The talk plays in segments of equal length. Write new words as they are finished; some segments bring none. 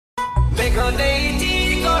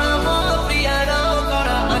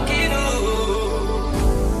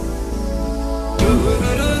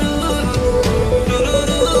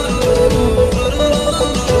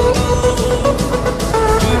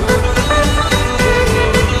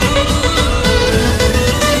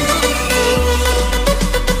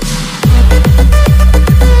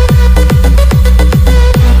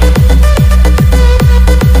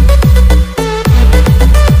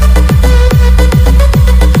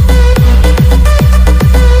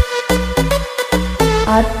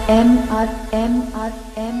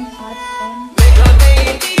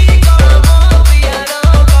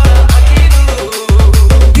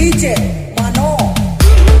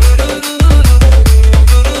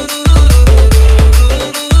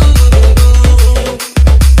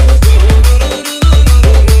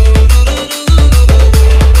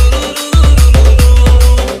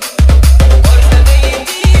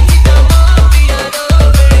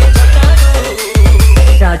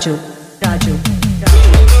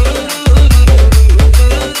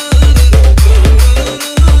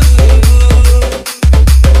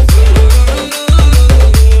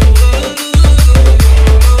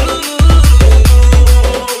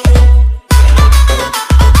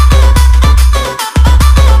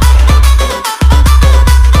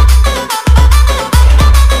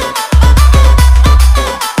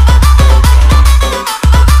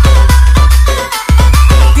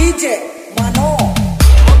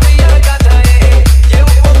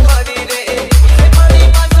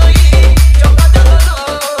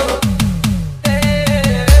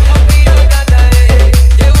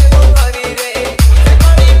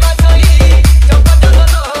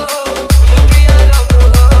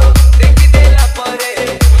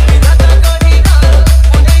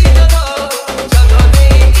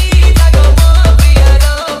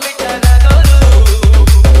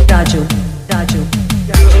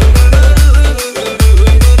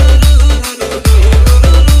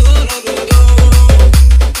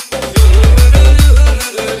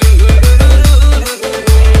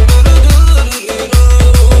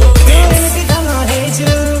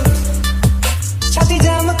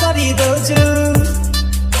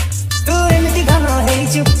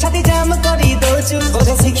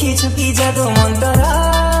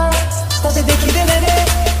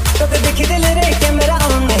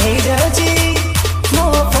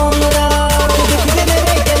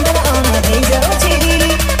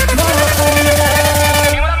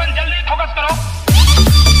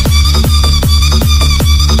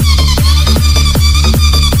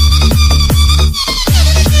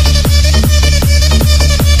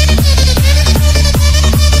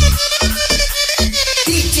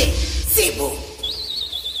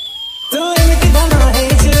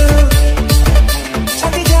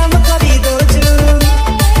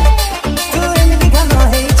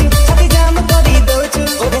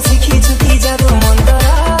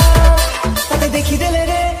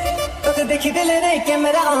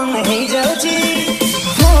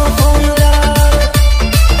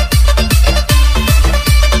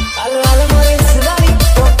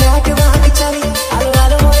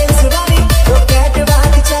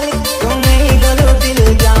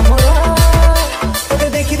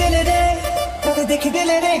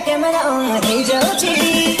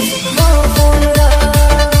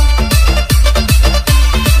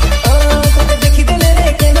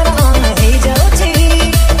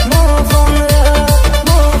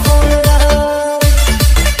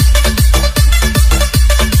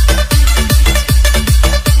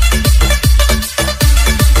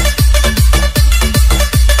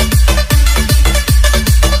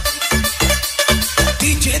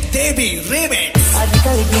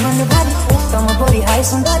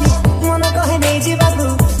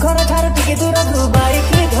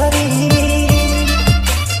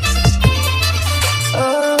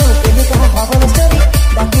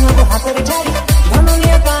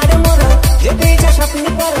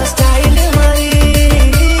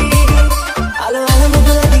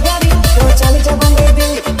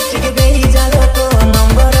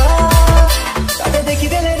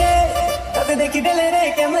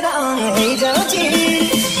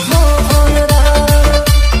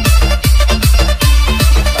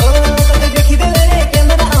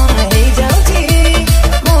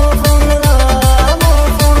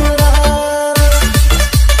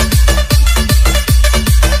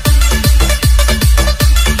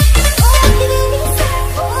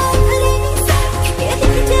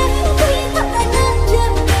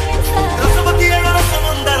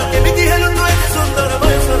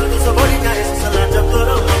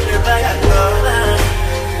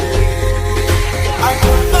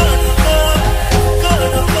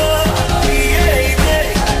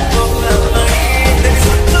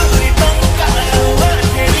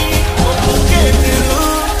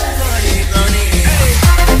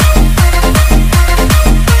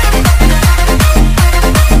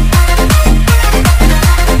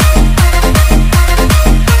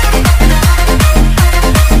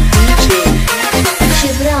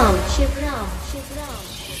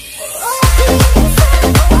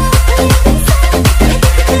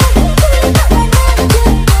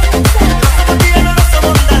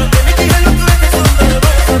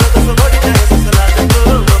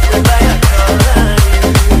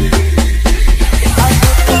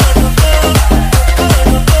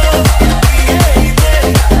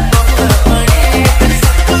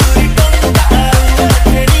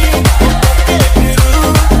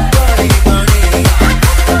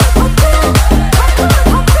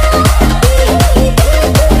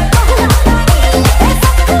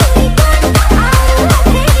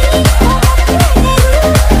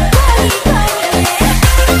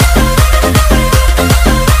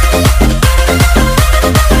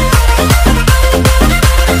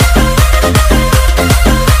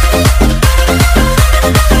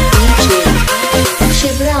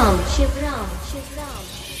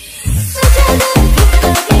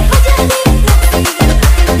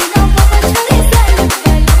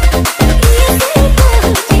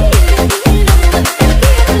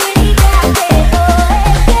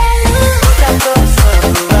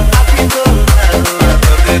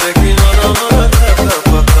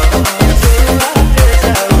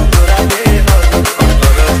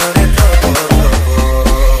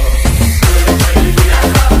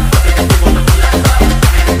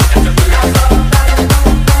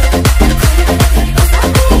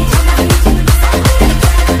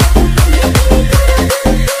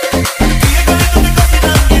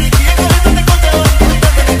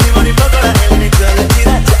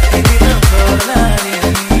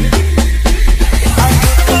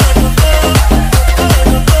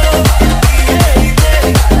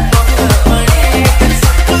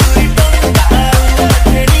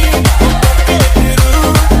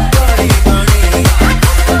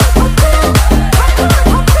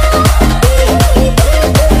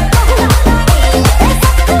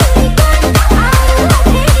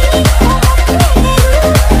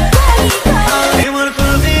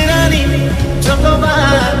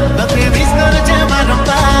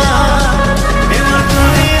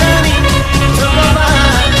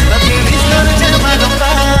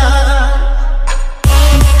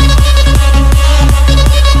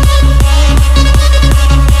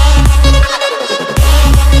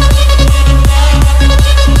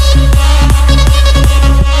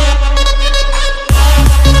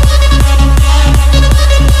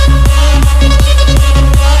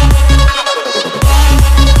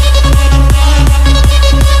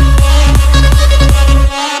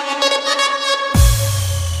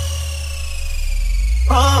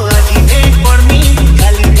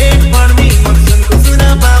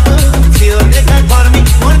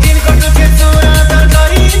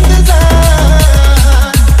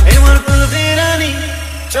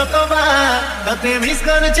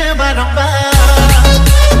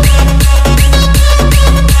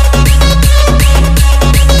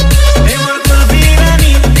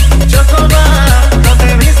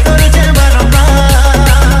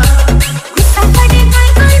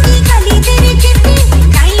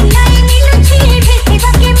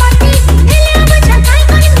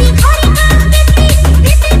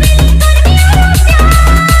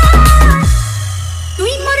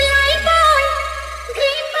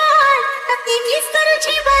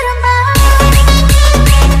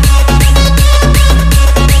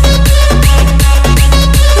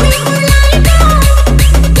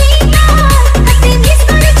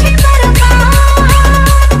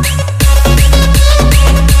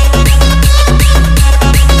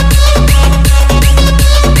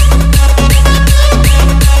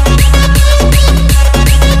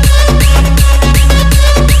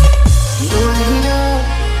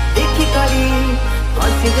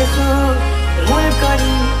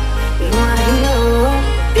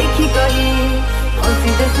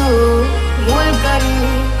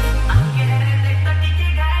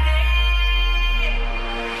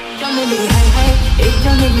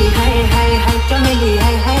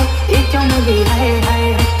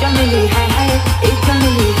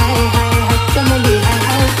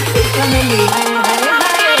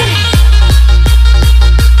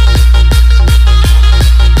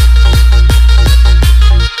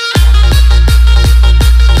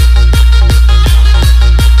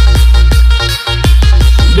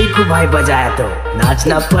भाई बजाया तो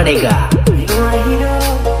नाचना पड़ेगा।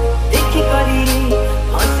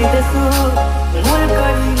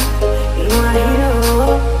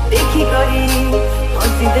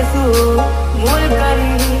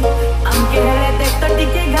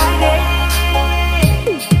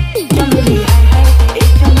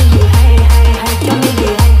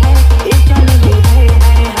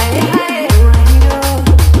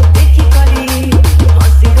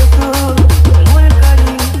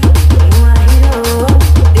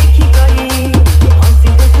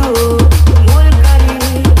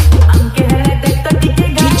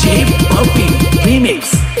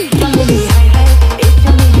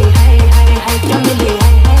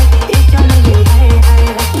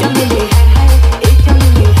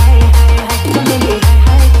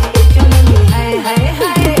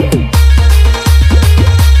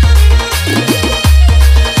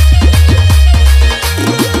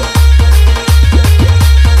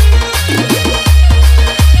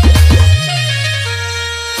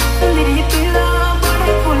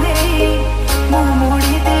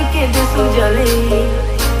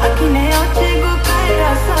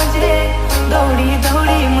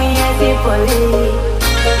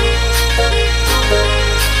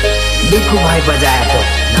 देखो भाई बजाया तो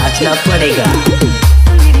नाचना पड़ेगा।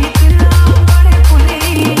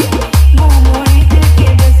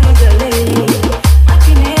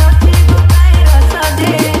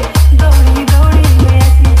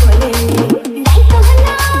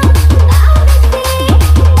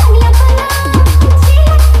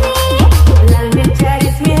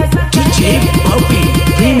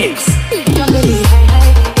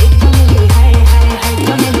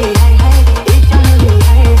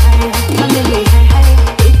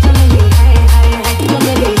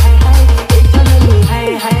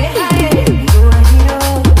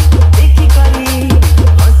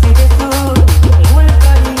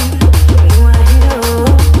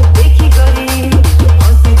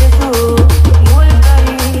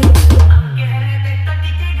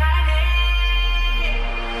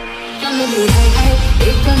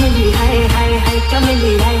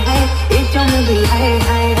 चमेली हाय हाय ए चमेली हाय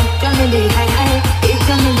हाय चमेली हाय हाय ए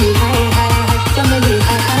चमेली हाय हाय चमेली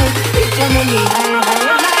हाय हाय ए चमेली हाय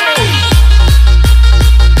हाय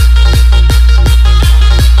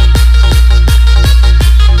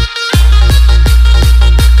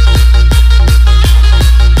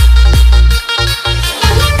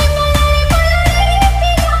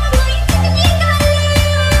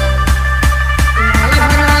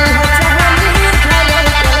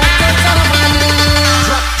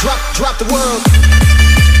Drop the world.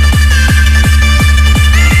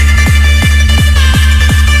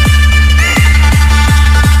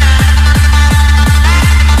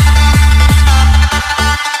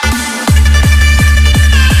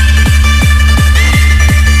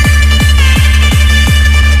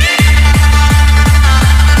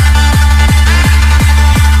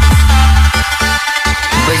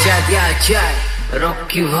 बजा दिया चाय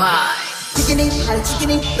रॉकी भाई चिकनी हर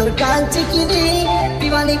चिकनी तो कान चिकनी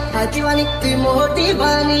दीवानी हर दीवानी तू मोर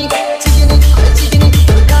दीवानी चिकनी हर चिकनी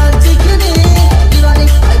तो कान चिकनी दीवानी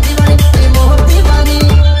हर दीवानी तू मोर दीवानी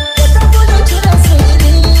केता बोलो छोरा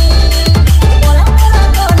सुनी बोला बोला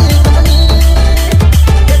गानी गानी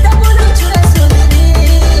केता बोलो छोरा सुनी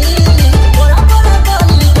बोला बोला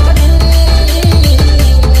गानी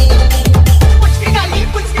गानी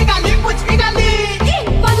कुछ भी गाली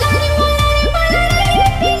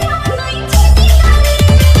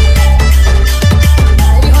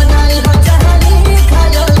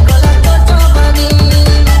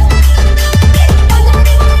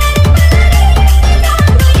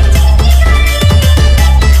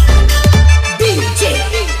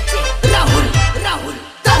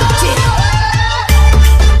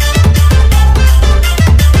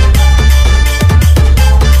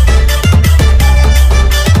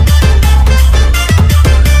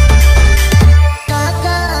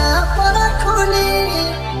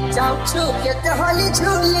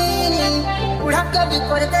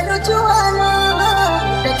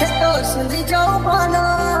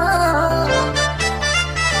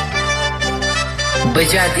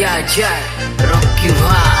बजा दिया चाय रॉकी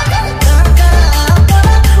भाई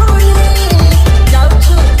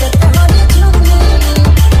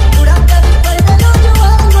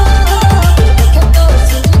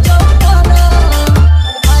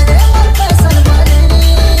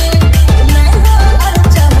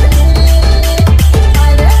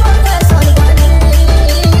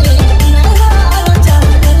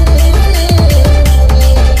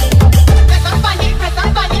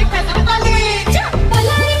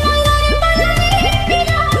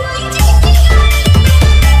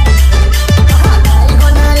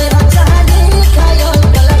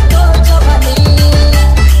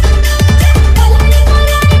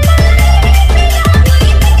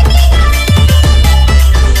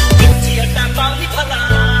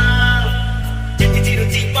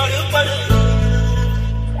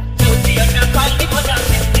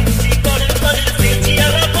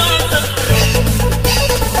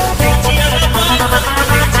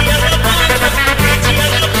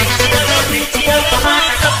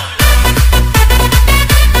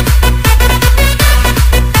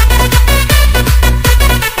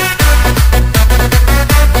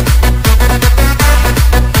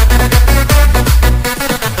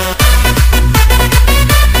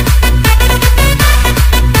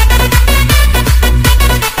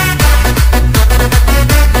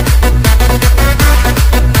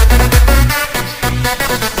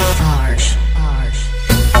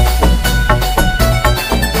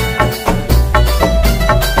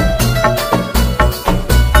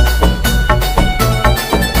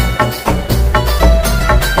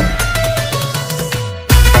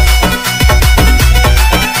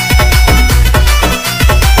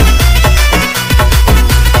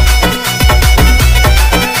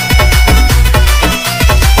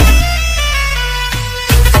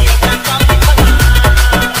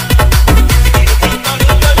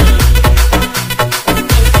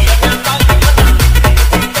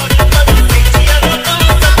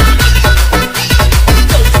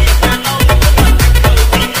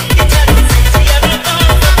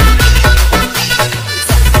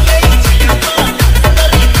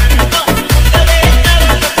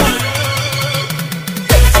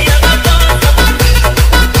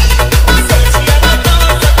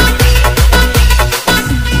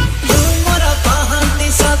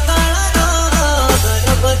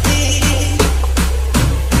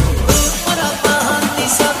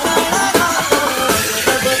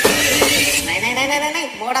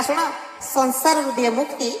ସଂସାରରୁ ଦିଏ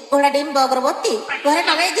ମୁକ୍ତି ଘୋଡ଼ା ଡିମ୍ବ ଅଗରବତୀ ଘରେ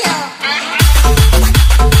ଲଗେଇ ଦିଅ।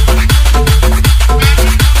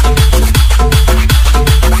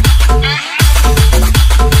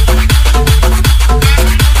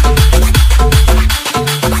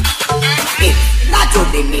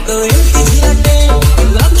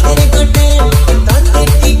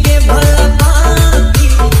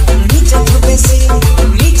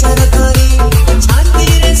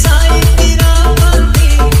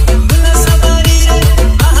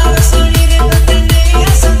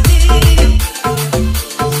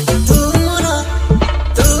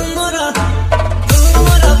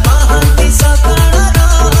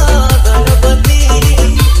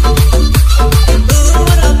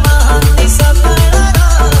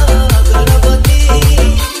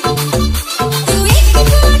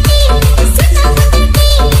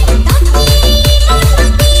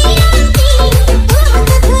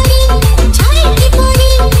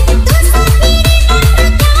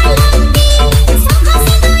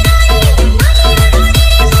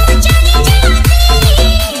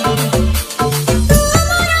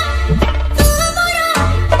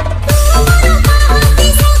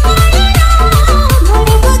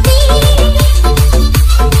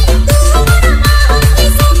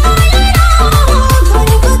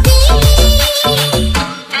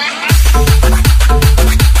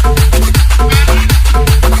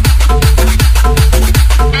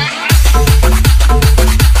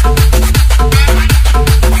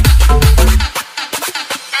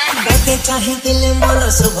 मोर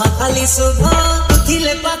शोभा खाली शोभा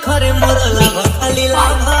ଥିଲେ ପାଖରେ ମୋର ଲାଭ ଖାଲି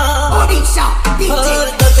ଲାଭ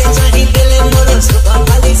ତତେ ଚାହିଁ ଦେଲେ ମୋର ଶୋଭା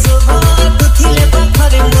ଖାଲି ଶୋଭା ତୁ ଥିଲେ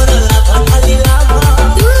ପାଖରେ ମୋର ଲାଭ ଖାଲି ଲାଭ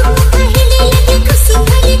ତୁ କହିଲେ ଲାଗେ ଖୁସି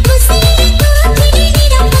ଖାଲି ଖୁସି ତୁ ଥିଲେ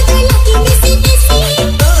ନିରାପଦ ଲାଗେ ବେଶୀ ବେଶୀ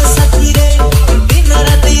ତୋ ସାଥିରେ ଦିନ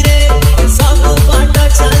ରାତିରେ ସବୁ ବାଟ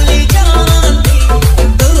ଚାଲି ଯାଆନ୍ତି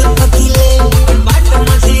ତୁ ଥକିଲେ ବାଟ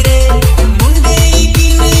ମଝିରେ ମୁଣ୍ଡେଇକି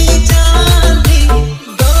ନେଇ ଯାଆନ୍ତି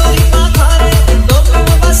ଦୋରି ପାଖରେ ତୋ ପ୍ରେମ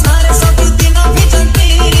ବାସାରେ ସବୁ ଦିନ ଭିଜନ୍ତି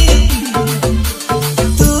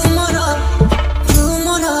ତୁ ମୋର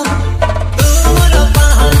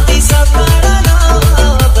ପାହାନ୍ତି ସକାଳର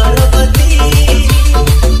ଅଗରବତୀ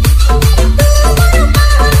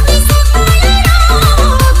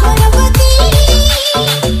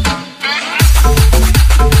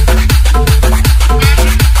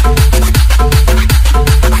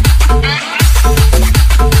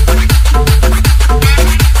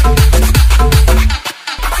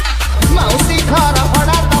ମାଉସୀ ଘର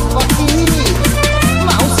ଭଡ଼ା ଦବକି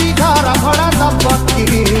ମାଉସୀ ଘର ଭଡ଼ା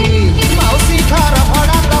ଦବକି ମାଉସୀ ଘର ଭଡ଼ା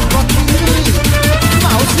ଦବକି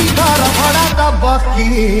ମାଉସୀ ଘର ଭଡ଼ା ଦବକି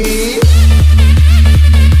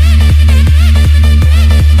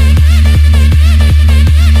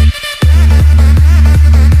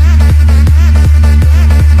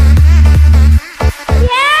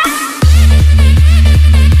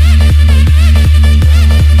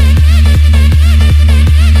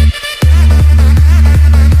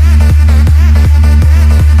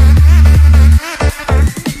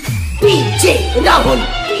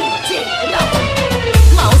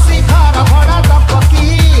ମାଉସୀ ଘର ଭଡ଼ା ଦବକି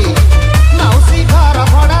ମାଉସୀ ଘର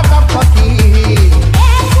ଭଡ଼ା ଦବକି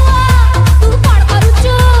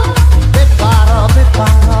ବେପାର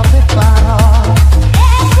ବେପାର ବେପାର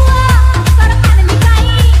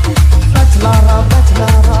ବ୍ୟାଚଲର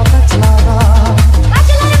ବ୍ୟାଚଲର ବ୍ୟାଚଲର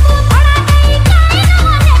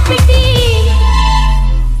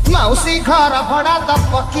ମାଉସୀ ଘର ଭଡ଼ା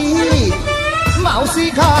ଦବକି ମାଉସୀ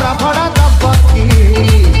ଘର ଭଡ଼ା ଦବକି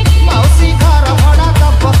ମାଉସୀ ଘର ଭଡ଼ା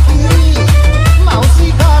ଦବକି ମାଉସୀ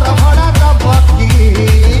ଘର ଭଡ଼ା ଦବକି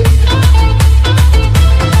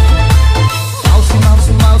ମାଉସୀ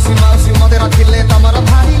ମାଉସୀ ମାଉସୀ ମାଉସୀ ମତେ ରଖିଲେ ତମର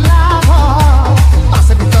ଭାରି ଲାଭ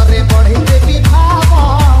ମାସେ ଭିତରେ ବଢେଇ ଦେବି ଭାବ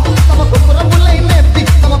ତମ କୁକୁର ବୁଲେଇ ନେବି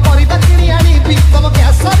ତମ ପରିବା କିଣି ଆଣିବି ତମ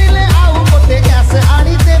ଗ୍ୟାସ ସରିଲେ ଆଉ ଗୋଟେ ଗ୍ୟାସ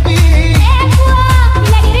ଆଣିଦେବି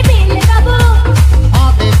ହଁ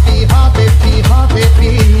ଦେବି ହଁ ଦେବି ହଁ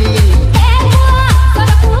ଦେବି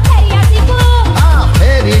ହଁ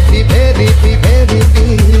ଫେରିବି ଫେରିବି ଫେରିବି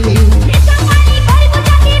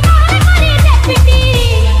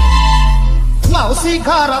ମାଉସୀ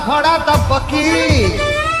ଘର ଭଡ଼ା ଦବକି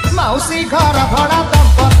ମାଉସୀ ଘର ଭଡ଼ା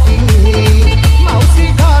ଦବକି ମାଉସୀ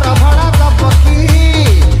ଘର ଭଡ଼ା ଦବକି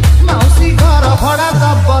ମାଉସୀ ଘର ଭଡ଼ା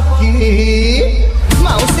ଦବକି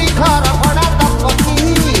ମାଉସୀ ଘର ଭଡ଼ା ଦବକି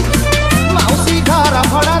ମାଉସୀ ଘର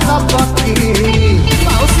ଭଡ଼ା ଦବକି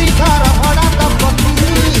ମାଉସୀ ଘର ଭଡ଼ା ଦବକି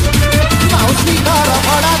ମାଉସୀ ଘର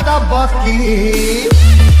ଭଡ଼ା ଦବକି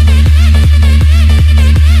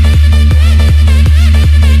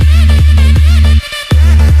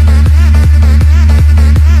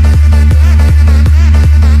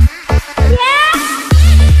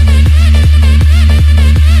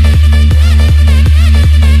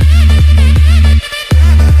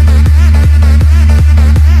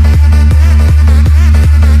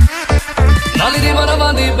ନଲିରେ ମୋର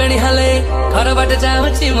ବନ୍ଦି ବେଣି ହେଲେ ଘର ବାଟେ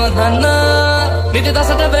ଯାଉଛି ମୋ ଧନ ନିଜ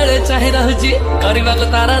ଦଶଟା ବେଳେ ଚାହିଁ ରହୁଛି କରିବାକୁ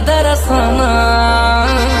ତାର ଦର୍ଶନ